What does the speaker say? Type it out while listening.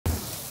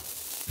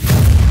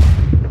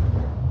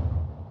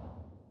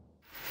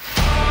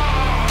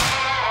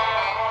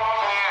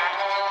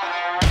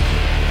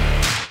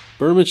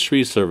Burman's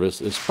Tree Service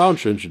is proud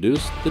to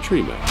introduce the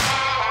TREE-MEK.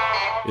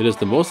 It is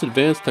the most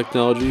advanced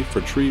technology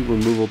for tree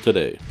removal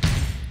today.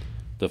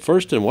 The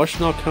first in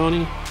Washtenaw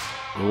County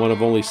and one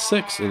of only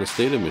 6 in the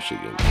state of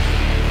Michigan.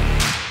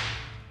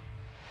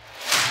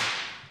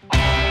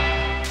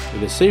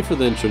 It is safer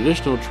than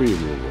traditional tree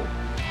removal,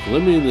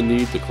 eliminating the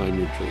need to climb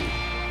your tree.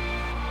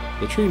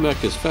 The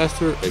TREE-MEK is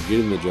faster at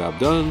getting the job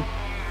done,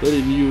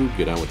 letting you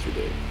get on with your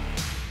day.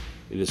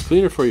 It is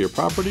cleaner for your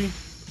property,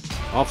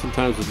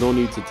 oftentimes with no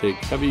need to take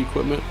heavy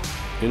equipment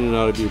in and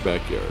out of your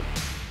backyard,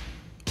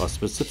 while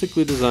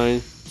specifically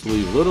designed to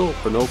leave little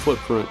or no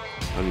footprint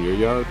on your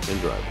yard and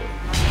driveway.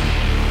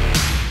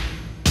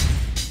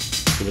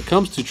 When it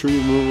comes to tree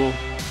removal,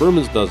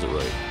 Burman's does it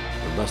right,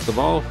 and best of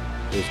all,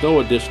 there's no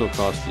additional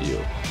cost to you.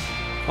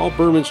 Call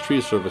Burman's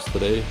Tree Service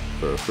today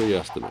for a free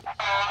estimate.